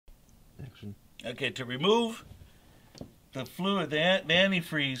Okay, to remove the fluid, the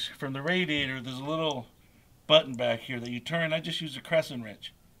antifreeze from the radiator, there's a little button back here that you turn. I just use a crescent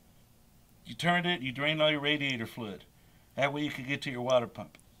wrench. You turned it, you drain all your radiator fluid. That way you can get to your water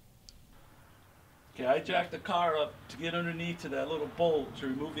pump. Okay, I jacked the car up to get underneath to that little bolt to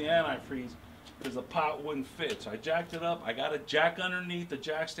remove the antifreeze because the pot wouldn't fit. So I jacked it up. I got a jack underneath the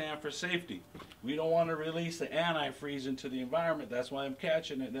jack stand for safety. We don't want to release the antifreeze into the environment. That's why I'm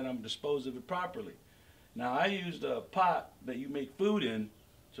catching it and then I'm disposing of it properly. Now I used a pot that you make food in,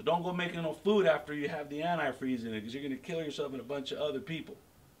 so don't go making no food after you have the antifreeze in it because you're going to kill yourself and a bunch of other people.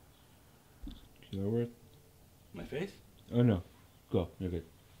 Your word? My face? Oh no. Go. You're good.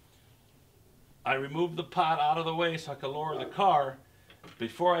 I removed the pot out of the way so I could lower the car.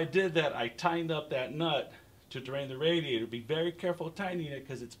 Before I did that, I tightened up that nut to drain the radiator. Be very careful tightening it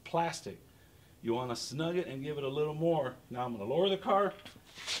because it's plastic. You want to snug it and give it a little more. Now I'm going to lower the car,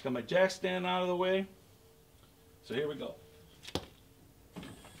 got my jack stand out of the way. So here we go.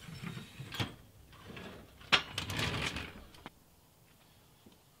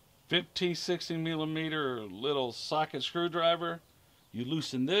 $15-16 little socket screwdriver. You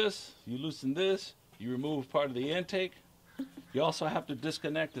loosen this, you remove part of the intake. You also have to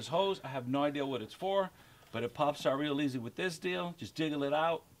disconnect this hose. I have no idea what it's for, but it pops out real easy with this deal. Just jiggle it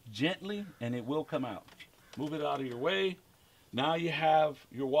out gently and it will come out. Move it out of your way. Now you have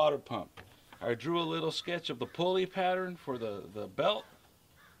your water pump. I drew a little sketch of the pulley pattern for the belt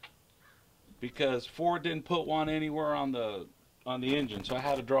because Ford didn't put one anywhere on the engine, so I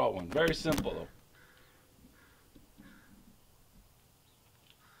had to draw one. Very simple though.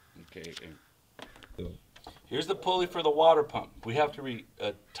 Okay. Here's the pulley for the water pump. We have to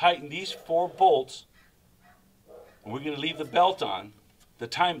tighten these 4 bolts, and we're going to leave the belt on,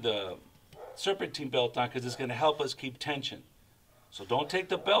 the serpentine belt on, because it's going to help us keep tension. So don't take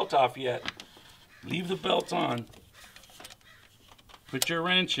the belt off yet. Leave the belt on. Put your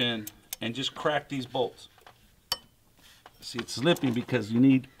wrench in, and just crack these bolts. See, it's slipping because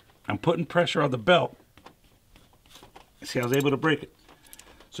I'm putting pressure on the belt. See, I was able to break it.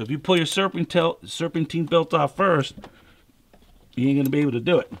 So if you pull your serpentine belt off first, you ain't going to be able to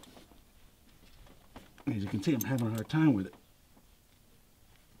do it. As you can see, I'm having a hard time with it.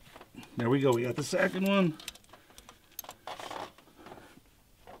 There we go. We got the second one.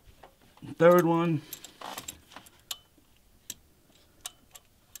 Third one.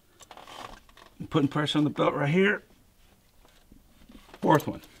 I'm putting pressure on the belt right here. Fourth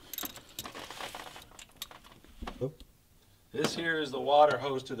one. This here is the water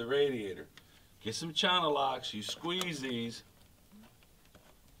hose to the radiator. Get some channel locks, you squeeze these,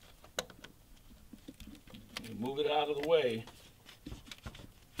 you move it out of the way,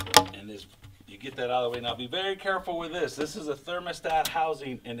 and you get that out of the way. Now be very careful with this. This is a thermostat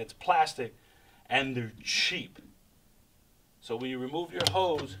housing and it's plastic and they're cheap. So when you remove your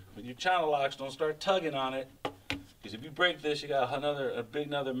hose with your channel locks, don't start tugging on it, because if you break this, you got another big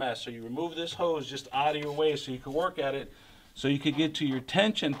mess. So you remove this hose just out of your way so you can work at it. So you could get to your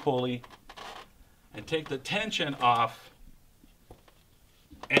tension pulley and take the tension off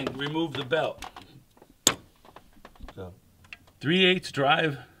and remove the belt. So 3/8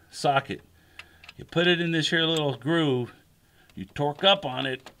 drive socket. You put it in this here little groove, you torque up on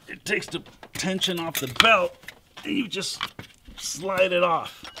it, it takes the tension off the belt, and you just slide it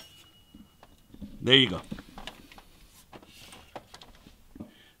off. There you go.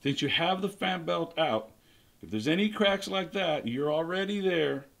 Since you have the fan belt out, if there's any cracks like that, you're already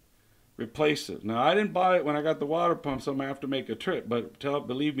there, replace it. Now, I didn't buy it when I got the water pump, so I'm going to have to make a trip, but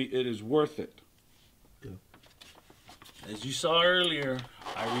believe me, it is worth it. Good. As you saw earlier,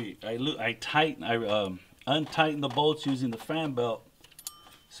 I untightened the bolts using the fan belt,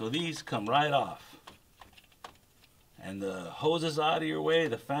 so these come right off. And the hose is out of your way,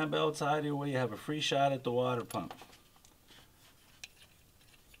 the fan belt's out of your way, you have a free shot at the water pump.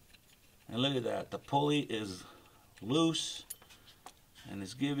 And look at that, the pulley is loose and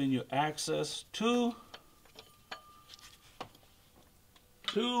it's giving you access to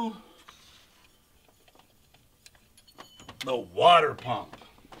the water pump.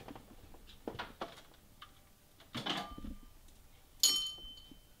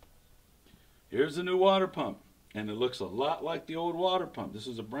 Here's the new water pump, and it looks a lot like the old water pump. This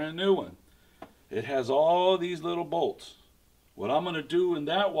is a brand new one. It has all these little bolts. What I'm going to do in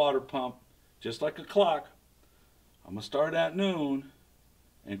that water pump, just like a clock, I'm going to start at noon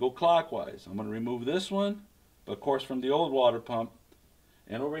and go clockwise. I'm going to remove this one, but of course from the old water pump.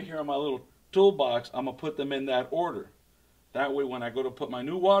 And over here on my little toolbox, I'm going to put them in that order. That way when I go to put my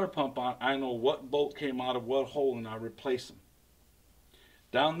new water pump on, I know what bolt came out of what hole and I'll replace them.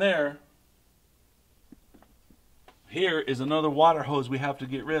 Down there, here is another water hose we have to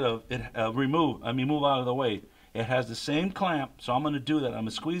get rid of. Move out of the way. It has the same clamp, so I'm going to do that. I'm going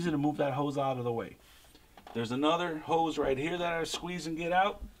to squeeze it and move that hose out of the way. There's another hose right here that I squeeze and get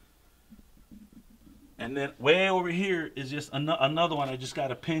out. And then way over here is just another one I just got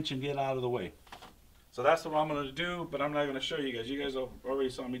to pinch and get out of the way. So that's what I'm going to do, but I'm not going to show you guys. You guys already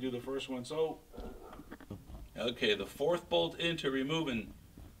saw me do the first one. So, okay, the fourth bolt into removing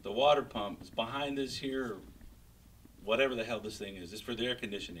the water pump is behind this here, whatever the hell this thing is. It's for the air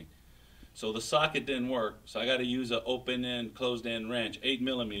conditioning. So the socket didn't work, so I got to use an open end, closed end wrench,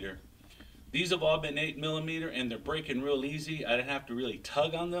 8mm. These have all been 8mm, and they're breaking real easy. I didn't have to really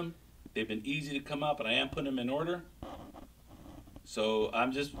tug on them. They've been easy to come out, but I am putting them in order. So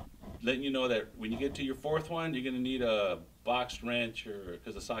I'm just letting you know that when you get to your fourth one, you're going to need a boxed wrench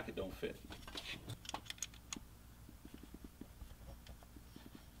because the socket don't fit.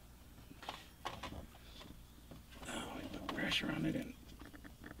 Now I put pressure on it and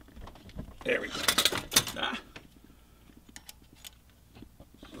there we go. Ah.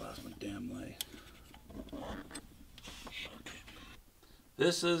 Lost my damn light. Okay.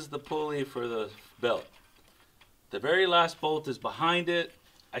 This is the pulley for the belt. The very last bolt is behind it.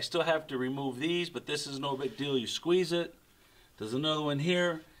 I still have to remove these, but this is no big deal. You squeeze it. There's another one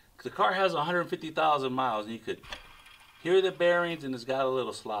here. The car has 150,000 miles, and you could hear the bearings, and it's got a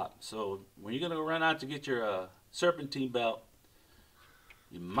little slop. So when you're going to run out to get your serpentine belt,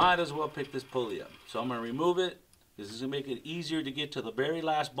 you might as well pick this pulley up. So I'm going to remove it. This is going to make it easier to get to the very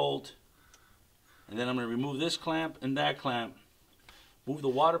last bolt. And then I'm going to remove this clamp and that clamp. Move the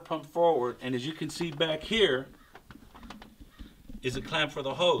water pump forward, and as you can see back here, is a clamp for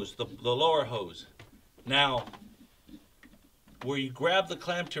the hose, the lower hose. Now, where you grab the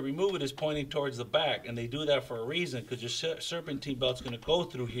clamp to remove it is pointing towards the back, and they do that for a reason, because your serpentine belt's going to go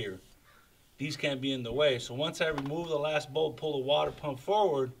through here. These can't be in the way. So once I remove the last bolt, pull the water pump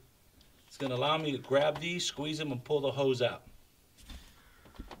forward, it's going to allow me to grab these, squeeze them, and pull the hose out.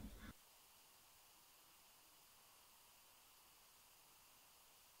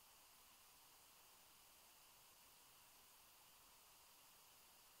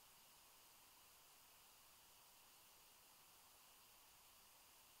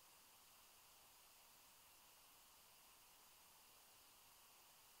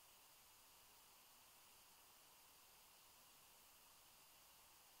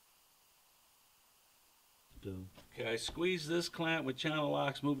 Okay, I squeezed this clamp with channel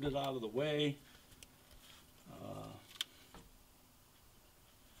locks, moved it out of the way.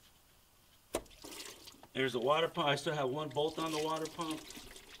 There's the water pump. I still have one bolt on the water pump.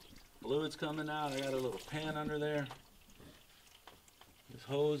 Fluid's coming out. I got a little pan under there. This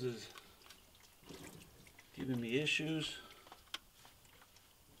hose is giving me issues.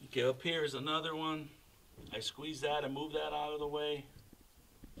 Okay, up here is another one. I squeezed that and moved that out of the way.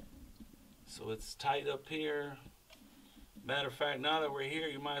 So it's tight up here. Matter of fact, now that we're here,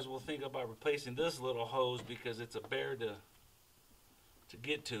 you might as well think about replacing this little hose because it's a bear to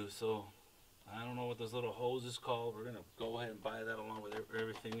get to. So I don't know what this little hose is called. We're gonna go ahead and buy that along with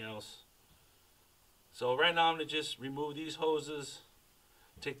everything else. So right now I'm gonna just remove these hoses,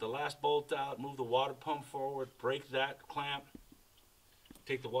 take the last bolt out, move the water pump forward, break that clamp,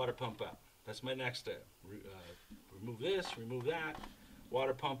 take the water pump out. That's my next step. Remove this, remove that,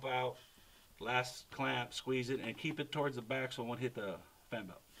 water pump out, last clamp, squeeze it, and keep it towards the back so it won't hit the fan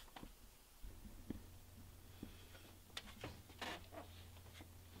belt.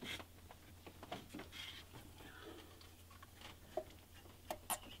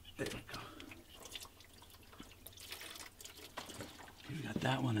 There we go. We got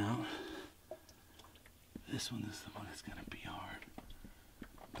that one out. This one is the one that's going to be hard.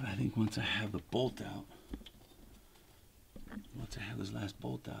 But I think once I have the bolt out, once I have this last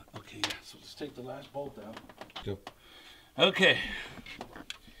bolt out. Okay, yeah, so let's take the last bolt out. Go. Okay.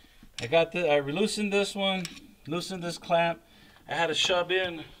 I got I loosened this one, loosened this clamp. I had to shove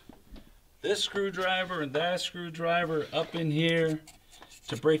in this screwdriver and that screwdriver up in here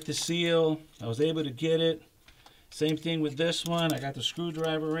to break the seal. I was able to get it. Same thing with this one. I got the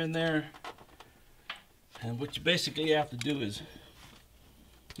screwdriver in there. And what you basically have to do is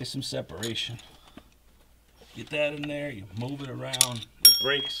get some separation. Get that in there, you move it around, it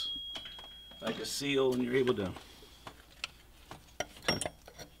breaks like a seal, and you're able to,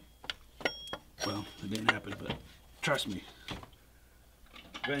 well, it didn't happen, but trust me,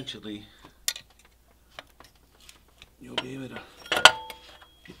 eventually you'll be able to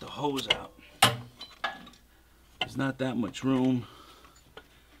get the hose out. There's not that much room.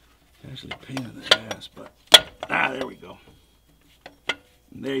 It's actually a pain in the ass, but, there we go.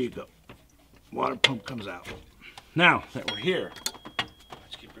 And there you go. Water pump comes out. Now that we're here,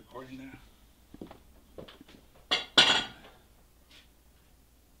 let's keep recording now.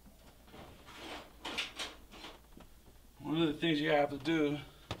 One of the things you have to do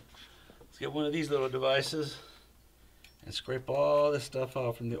is get one of these little devices and scrape all this stuff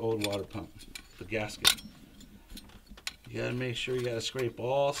out from the old water pump, the gasket. You gotta make sure you gotta scrape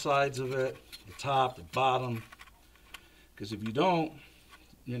all sides of it, the top, the bottom, because if you don't,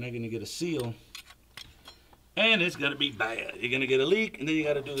 you're not gonna get a seal, and it's gonna be bad. You're gonna get a leak, and then you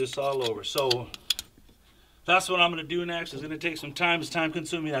gotta do this all over. So that's what I'm gonna do next. It's gonna take some time. It's time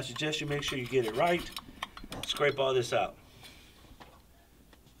consuming. I suggest you make sure you get it right. Scrape all this out.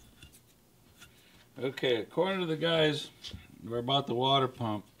 Okay, according to the guys who are about the water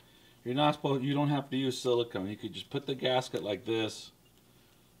pump, you don't have to use silicone. You could just put the gasket like this,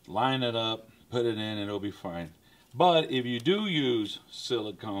 line it up, put it in, and it'll be fine. But if you do use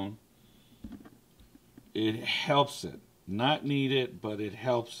silicone, it helps it. Not needed, but it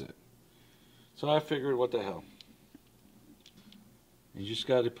helps it. So I figured, what the hell? You just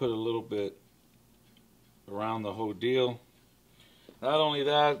got to put a little bit around the whole deal. Not only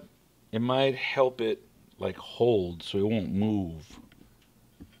that, it might help it like hold so it won't move.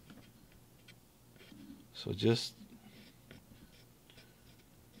 So just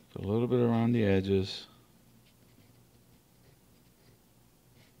put a little bit around the edges.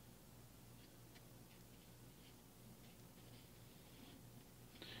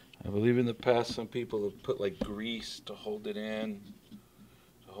 I believe in the past some people have put like grease to hold it in,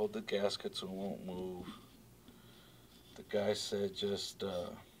 to hold the gasket so it won't move. The guy said just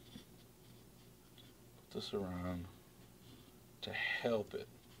put this around to help it,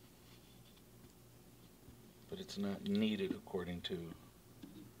 but it's not needed according to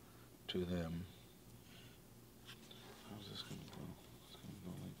them. How's this gonna go? It's gonna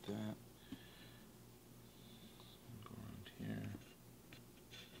go like that. Go around here.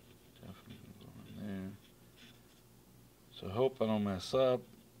 Definitely gonna go around there. So I hope I don't mess up.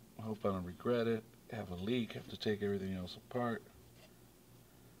 I hope I don't regret it. Have a leak. Have to take everything else apart.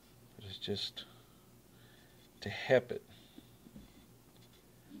 But it's just to help it.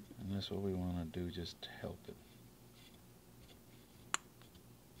 And that's what we want to do, just to help it.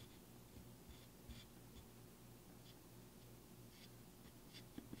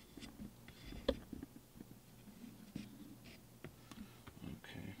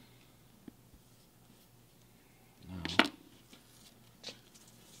 Okay. Now,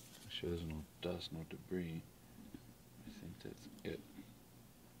 make sure there's no dust, no debris. I think that's it.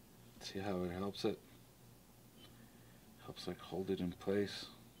 See how it helps it? Helps like hold it in place.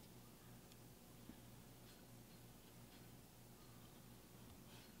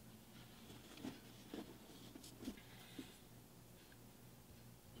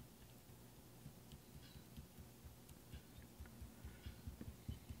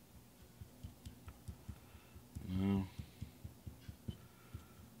 Now,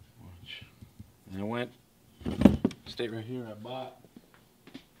 watch. And I went, stayed right here, I bought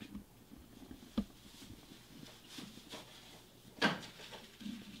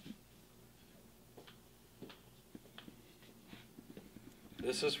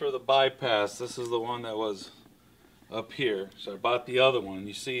this is for the bypass. This is the one that was up here. So I bought the other one.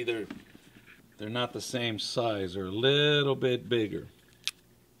 You see they're not the same size. They're a little bit bigger.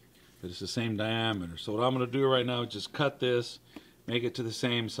 But it's the same diameter. So what I'm going to do right now is just cut this, make it to the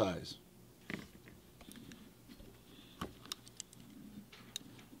same size.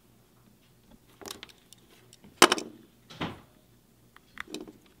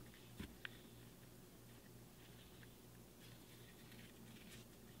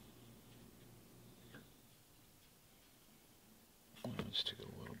 Let's take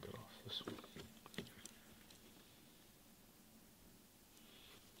a little bit off this one.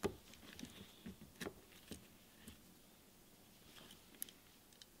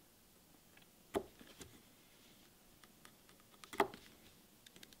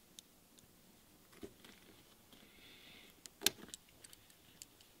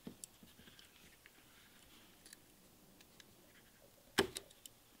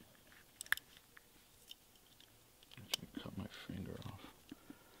 Cut my finger off.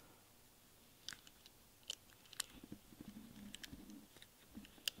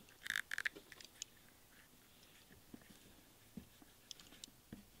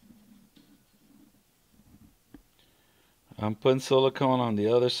 I'm putting silicone on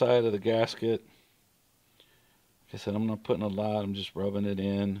the other side of the gasket. Like I said, I'm not putting a lot, I'm just rubbing it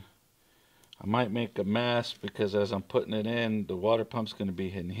in. I might make a mess because as I'm putting it in, the water pump's going to be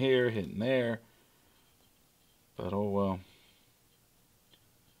hitting here, hitting there. But oh well.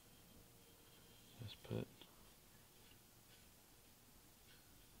 Just put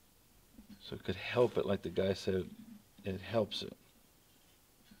So it could help it, like the guy said, it helps it.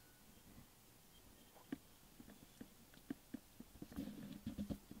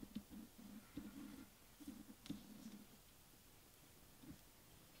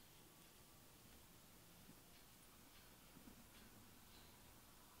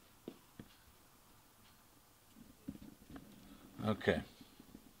 Okay.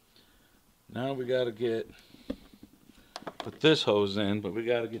 Now we got to put this hose in, but we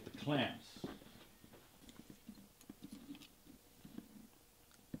got to get the clamps.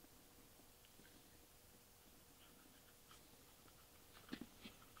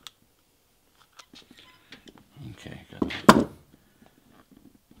 Okay,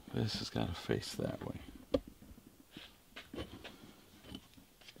 this has got to face that way.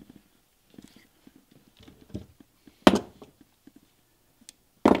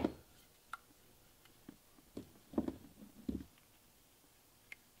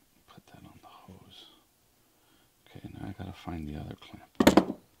 Find the other clamp.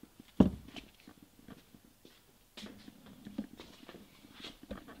 Go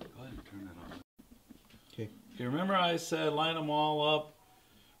ahead and turn it on. Okay. Okay, remember I said line them all up,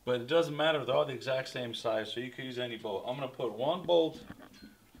 but it doesn't matter, they're all the exact same size, so you can use any bolt. I'm going to put one bolt,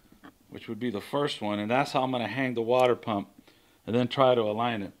 which would be the first one, and that's how I'm going to hang the water pump and then try to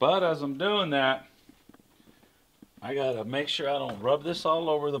align it. But as I'm doing that, I got to make sure I don't rub this all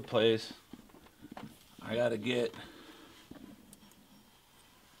over the place. I got to get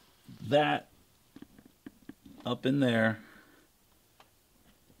that up in there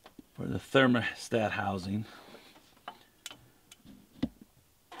for the thermostat housing.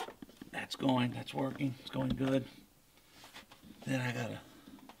 That's working, it's going good. Then I gotta,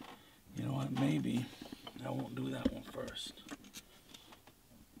 you know what, maybe I won't do that one first.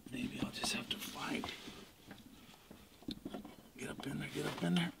 Maybe I'll just have to find, get up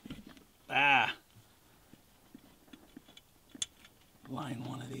in there. Ah! Line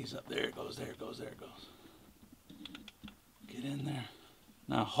one of these up. There it goes, there it goes, there it goes. Get in there.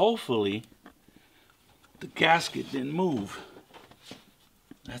 Now hopefully the gasket didn't move.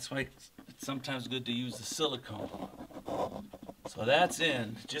 That's why it's sometimes good to use the silicone. So that's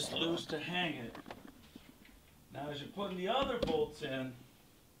in, just loose to hang it. Now as you're putting the other bolts in,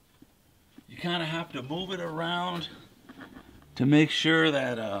 you kind of have to move it around to make sure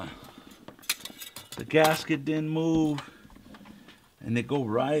that the gasket didn't move. And they go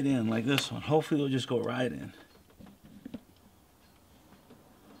right in like this one. Hopefully they'll just go right in.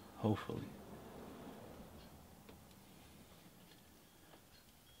 Hopefully.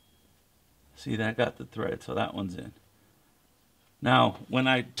 See, that got the thread, so that one's in. Now, when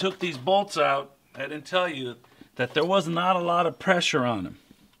I took these bolts out, I didn't tell you that there was not a lot of pressure on them.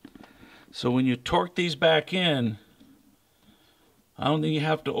 So when you torque these back in, I don't think you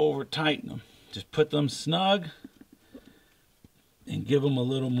have to over tighten them. Just put them snug and give them a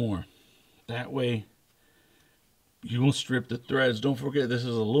little more. That way you won't strip the threads. Don't forget, this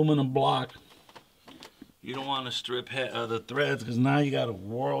is aluminum block. You don't want to strip the threads, because now you got a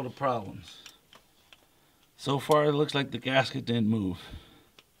world of problems. So far it looks like the gasket didn't move.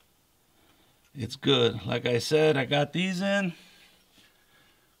 It's good. Like I said, I got these in.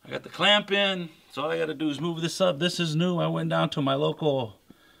 I got the clamp in. So all I got to do is move this up. This is new. I went down to my local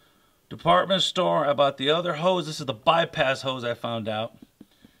department store. I bought the other hose. This is the bypass hose, I found out.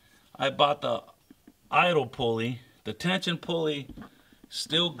 I bought the idle pulley. The tension pulley,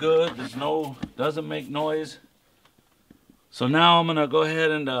 still good. There's doesn't make noise. So now I'm gonna go ahead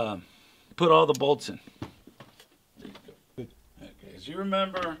and put all the bolts in. Okay, as you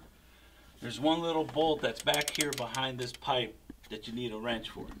remember, there's one little bolt that's back here behind this pipe that you need a wrench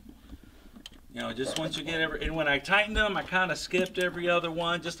for. You know, just once you get and when I tightened them, I kind of skipped every other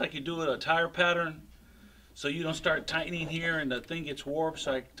one, just like you do with a tire pattern. So you don't start tightening here and the thing gets warped.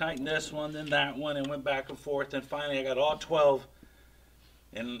 So I tightened this one, then that one, and went back and forth. And finally I got all 12.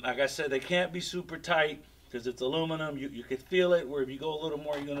 And like I said, they can't be super tight because it's aluminum. You can feel it, where if you go a little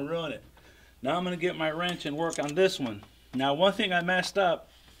more, you're going to ruin it. Now I'm going to get my wrench and work on this one. Now one thing I messed up.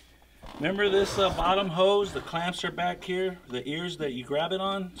 Remember this bottom hose? The clamps are back here, the ears that you grab it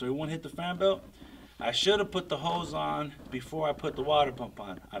on so it won't hit the fan belt. I should have put the hose on before I put the water pump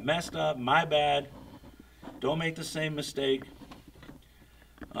on. I messed up, my bad. Don't make the same mistake.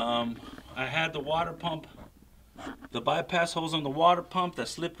 I had the water pump, the bypass hose on the water pump that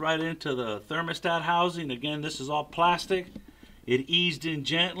slipped right into the thermostat housing. Again, this is all plastic. It eased in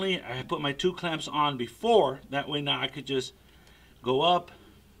gently. I put my 2 clamps on before. That way now I could just go up.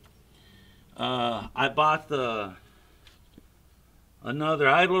 I bought another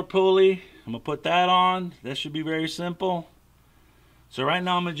idler pulley. I'm gonna put that on. That should be very simple. So right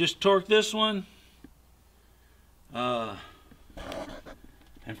now I'm gonna just torque this one and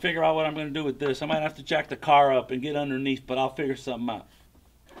figure out what I'm gonna do with this. I might have to jack the car up and get underneath, but I'll figure something out.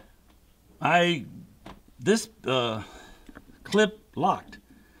 This clip locked.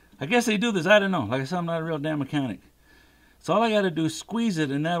 I guess they do this, I don't know. Like I said, I'm not a real damn mechanic. So all I gotta do is squeeze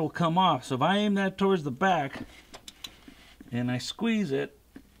it and that'll come off. So if I aim that towards the back and I squeeze it,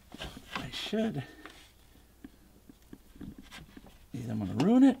 I should. Either I'm gonna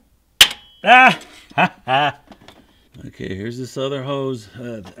ruin it. Ah! Ha ha! Okay, here's this other hose.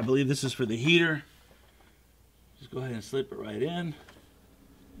 I believe this is for the heater. Just go ahead and slip it right in.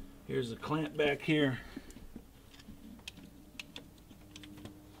 Here's the clamp back here.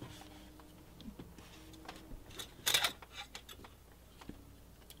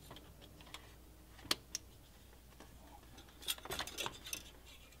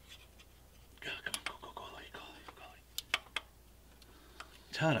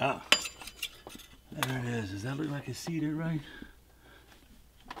 Ta-da! There it is. Does that look like it's seated right?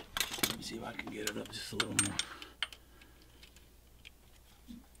 Let me see if I can get it up just a little more.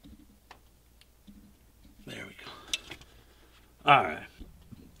 There we go. Alright.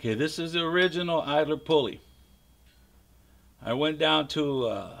 Okay, this is the original idler pulley. I went down to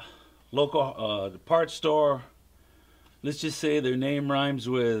a local parts store. Let's just say their name rhymes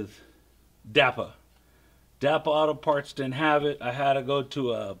with Dappa. Dappa Auto Parts didn't have it. I had to go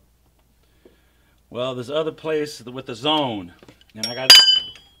to this other place with the Zone, and I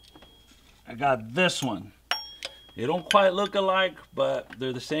got this one. They don't quite look alike, but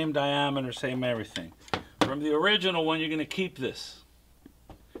they're the same diameter, same everything. From the original one, you're gonna keep this.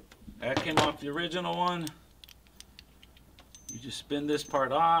 That came off the original one. You just spin this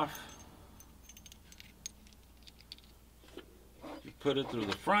part off. You put it through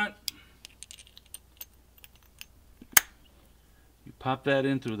the front. You pop that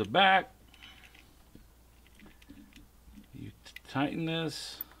in through the back. You tighten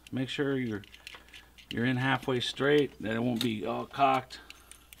this. Make sure you're in halfway straight, that it won't be all cocked.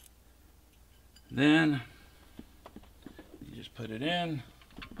 Then you just put it in,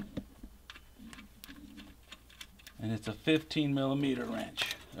 and it's a 15 millimeter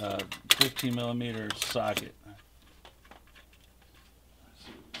wrench, 15 millimeter socket.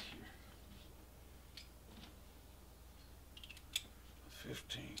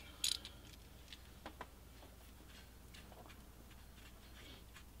 15.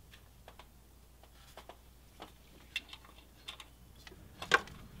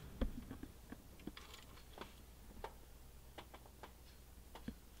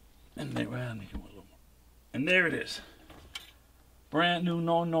 And there, well, make it a little more. And there it is. Brand new,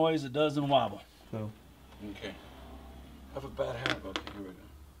 no noise, it doesn't wobble. So. Okay. Have a bad habit. Okay, here we go.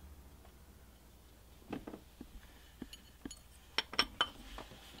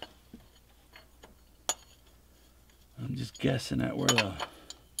 I'm just guessing at where the,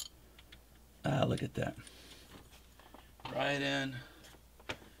 look at that. Right in.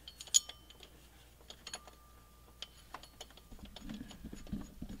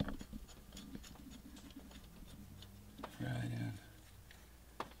 Right in.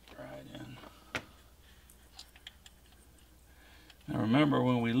 Right in. Now remember,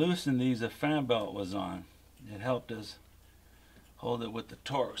 when we loosened these, the fan belt was on. It helped us hold it with the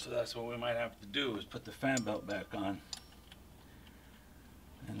torque, so that's what we might have to do, is put the fan belt back on.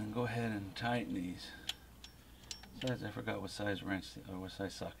 And then go ahead and tighten these. Besides, I forgot what size wrench or what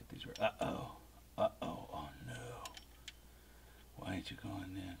size socket these were. Uh-oh. Uh-oh. Oh, no. Why ain't you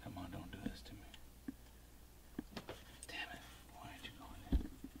going in? Come on, don't do this to me. Damn it. Why ain't you going in?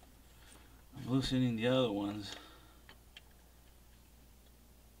 I'm loosening the other ones.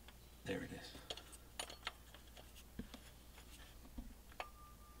 There it is.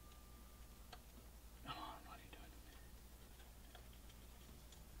 Come on, what are you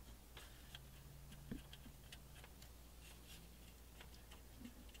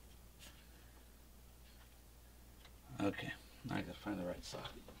doing? Okay, now I gotta find the right socket.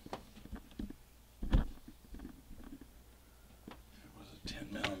 It was a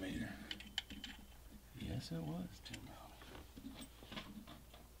 10 millimeter. Yes, it was 10 millimeter.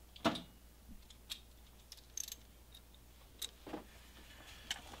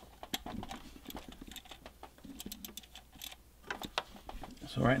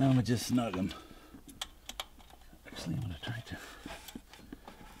 So right now I'm gonna just snug them. Actually, I'm gonna try to.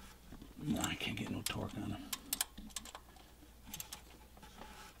 No, I can't get no torque on them.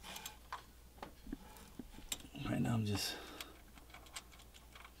 Right now I'm just.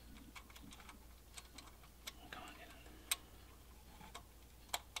 Come on, get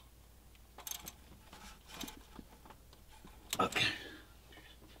in. Okay.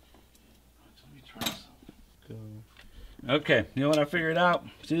 Okay, you know what I figured out?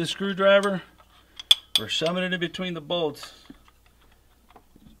 See the screwdriver? We're shoving it in between the bolts.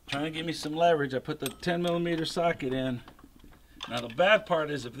 Trying to give me some leverage. I put the 10mm socket in. Now the bad part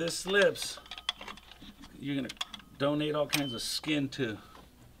is if this slips, you're gonna donate all kinds of skin too.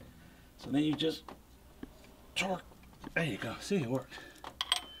 So then you just torque. There you go. See, it worked.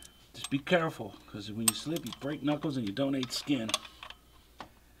 Just be careful, because when you slip, you break knuckles and you donate skin.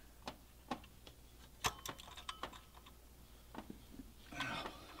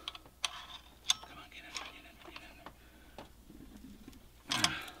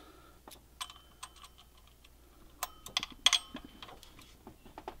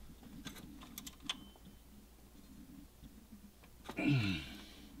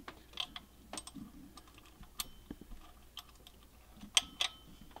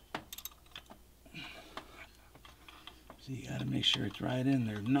 See, you gotta make sure it's right in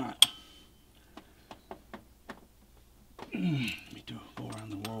there. Not. Let me go around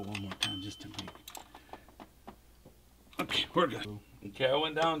the world one more time just to make. Okay, we're good. Okay, I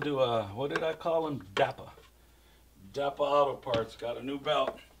went down to what did I call him? Dappa Auto Parts. Got a new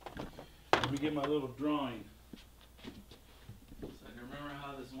belt. Let me get my little drawing so I can remember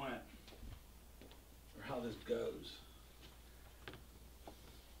how this went or how this goes.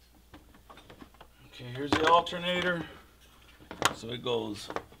 Okay, here's the alternator. So it goes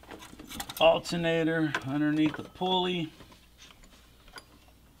alternator underneath the pulley,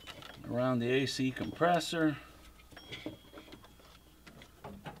 around the AC compressor,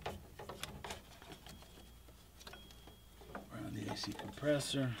 around the AC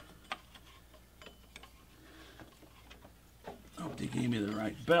compressor. Hope they gave me the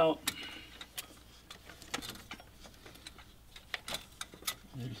right belt.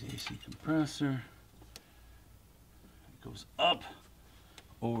 There's the AC compressor. Goes up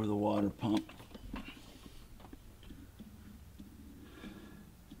over the water pump.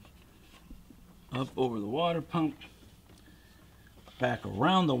 Up over the water pump. Back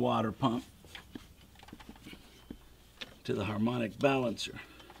around the water pump to the harmonic balancer.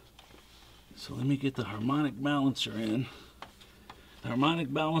 So let me get the harmonic balancer in. The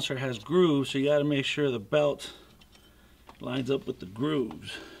harmonic balancer has grooves, so you got to make sure the belt lines up with the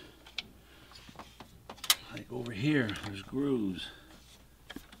grooves. Like over here, there's grooves.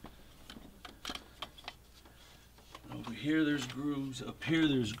 Over here, there's grooves. Up here,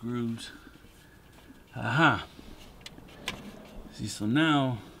 there's grooves. Aha. See, so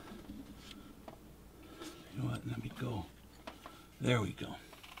now, you know what? Let me go. There we go.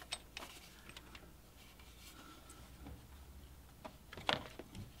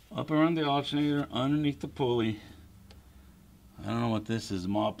 Up around the alternator, underneath the pulley. I don't know what this is,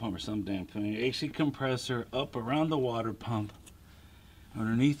 mod pump or some damn thing. AC compressor up around the water pump.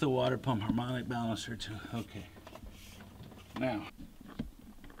 Underneath the water pump, harmonic balancer too. Okay. Now.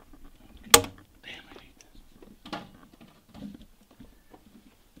 Damn, I need this.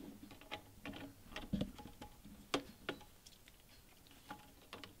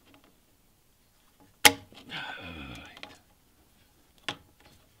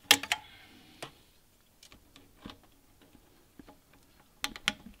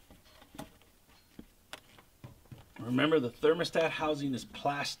 Remember, the thermostat housing is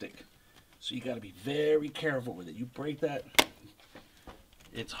plastic, so you got to be very careful with it. You break that,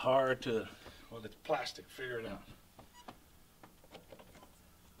 it's hard to, well, it's plastic, figure it out.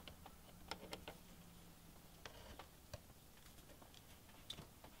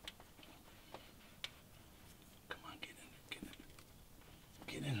 Come on, get in there,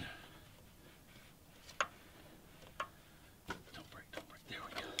 get in there. Don't break, there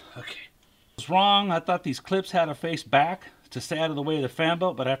we go, okay. Wrong. I thought these clips had to face back to stay out of the way of the fan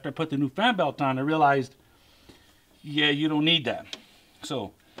belt, but after I put the new fan belt on, I realized, yeah, you don't need that.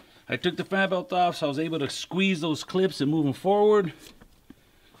 So I took the fan belt off, so I was able to squeeze those clips and move them forward.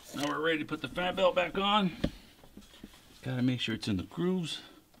 Now we're ready to put the fan belt back on. Gotta make sure it's in the grooves.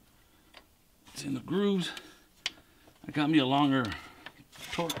 It's in the grooves. I got me a longer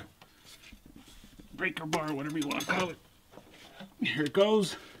torque breaker bar, whatever you want to call it. Here it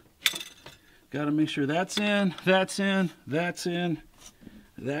goes. Got to make sure that's in, that's in, that's in,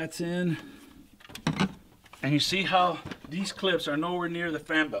 that's in. And you see how these clips are nowhere near the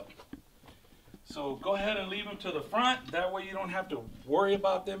fan belt. So go ahead and leave them to the front. That way you don't have to worry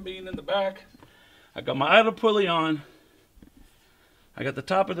about them being in the back. I got my idle pulley on. I got the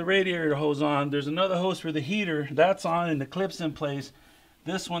top of the radiator hose on. There's another hose for the heater. That's on and the clip's in place.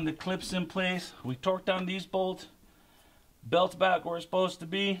 This one, the clip's in place. We torqued down these bolts. Belt's back where it's supposed to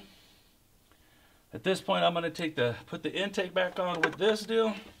be. At this point, I'm going to put the intake back on with this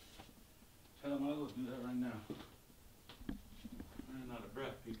deal. I might as well do that right now.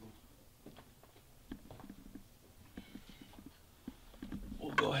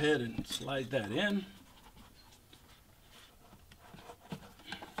 go ahead and slide that in.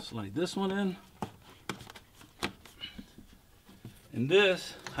 Slide this one in. And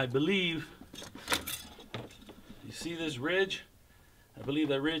this, I believe, you see this ridge? I believe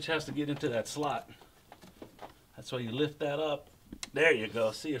that ridge has to get into that slot. That's why you lift that up. There you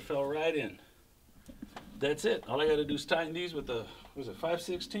go. See, it fell right in. That's it. All I got to do is tighten these with the, what was it,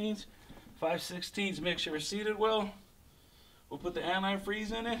 5/16? 5/16, make sure it's seated well. We'll put the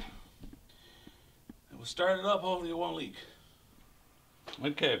antifreeze in it. And we'll start it up. Hopefully it won't leak.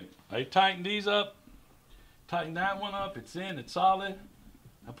 Okay, I tightened these up. Tighten that one up. It's in. It's solid.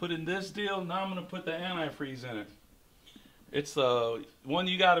 I put in this deal. Now I'm going to put the antifreeze in it. It's the one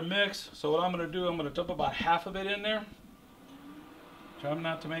you got to mix. So what I'm going to do, I'm going to dump about half of it in there. Try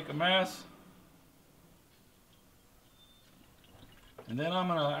not to make a mess. And then I'm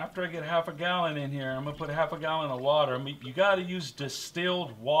going to, after I get half a gallon in here, I'm going to put half a gallon of water. I mean, you got to use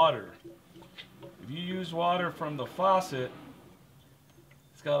distilled water. If you use water from the faucet,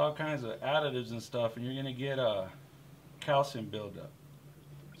 it's got all kinds of additives and stuff, and you're going to get a calcium buildup.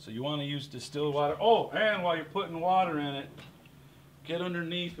 So you want to use distilled water. Oh, and while you're putting water in it, get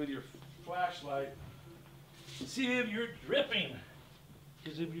underneath with your flashlight. See if you're dripping.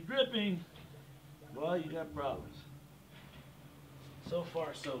 Because if you're dripping, well, you got problems. So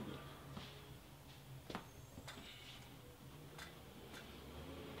far, so good.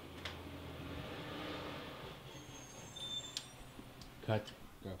 Cut.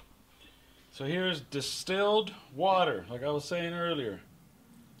 Go. So here's distilled water, like I was saying earlier.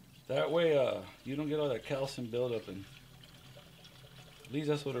 That way you don't get all that calcium buildup, and at least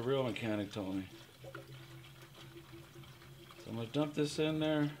that's what a real mechanic told me. So I'm going to dump this in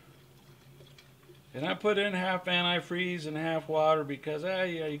there. And I put in half antifreeze and half water because, yeah,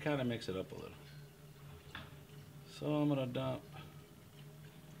 you kind of mix it up a little. So I'm going to dump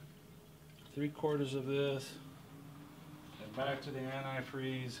 3/4 of this and back to the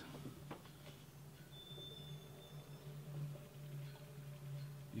antifreeze.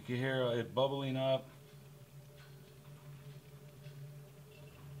 You can hear it bubbling up.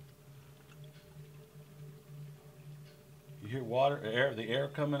 You hear water, the air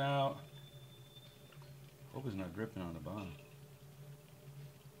coming out. Hope it's not dripping on the bottom.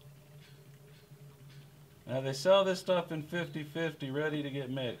 Now they sell this stuff in 50/50, ready to get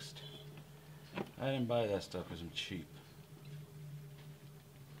mixed. I didn't buy that stuff because I'm cheap.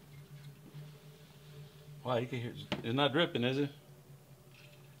 Wow, you can hear, it's not dripping, is it?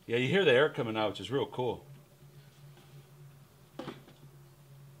 Yeah, you hear the air coming out, which is real cool.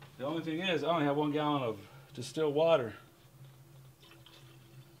 The only thing is, I only have 1 gallon of distilled water.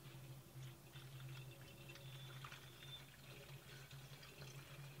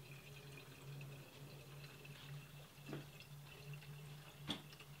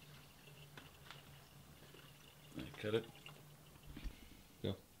 Cut it.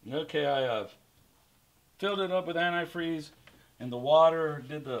 Yeah. Okay, I filled it up with antifreeze and the water,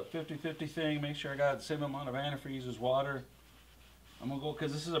 did the 50/50 thing, make sure I got the same amount of antifreeze as water. I'm going to go,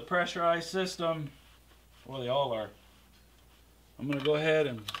 because this is a pressurized system, well, they all are. I'm going to go ahead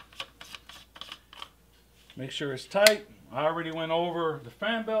and make sure it's tight. I already went over, the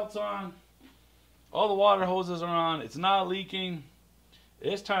fan belt's on, all the water hoses are on, it's not leaking.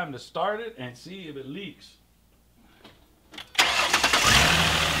 It's time to start it and see if it leaks.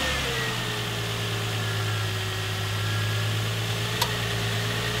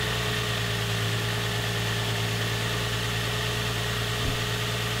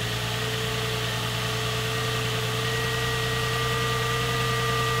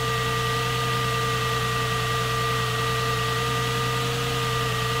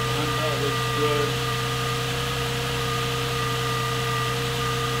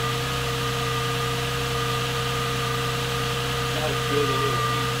 Feel the little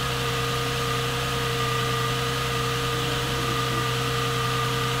heat.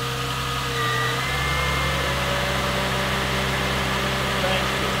 Thank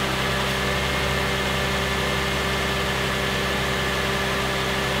you.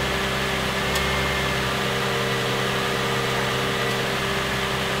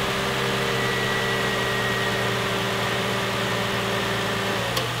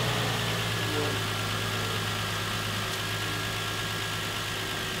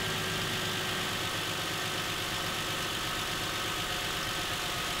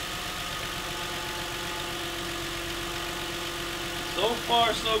 So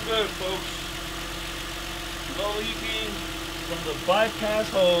far, so good, folks. No leaking from the bypass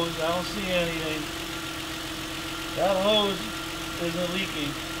hose. I don't see anything. That hose isn't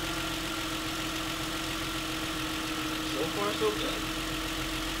leaking. So far, so good.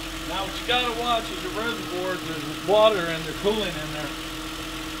 Now what you gotta watch is your reservoir. There's water and there's coolant in there.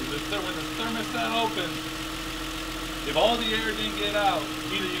 When the thermostat opens, if all the air didn't get out,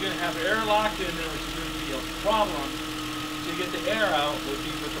 either you're gonna have air locked in there, which is gonna be a problem. To get the air out would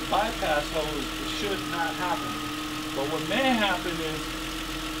be with the bypass hose. It should not happen. But what may happen is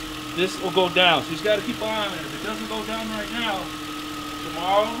this will go down. So he's got to keep an eye on it. If it doesn't go down right now,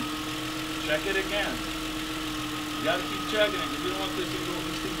 tomorrow, check it again. You got to keep checking it because you don't want these things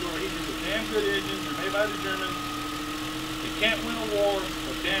to overheat. These are damn good engines. They're made by the Germans. They can't win a war,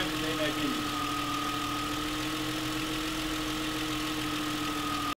 but damn, they make engines.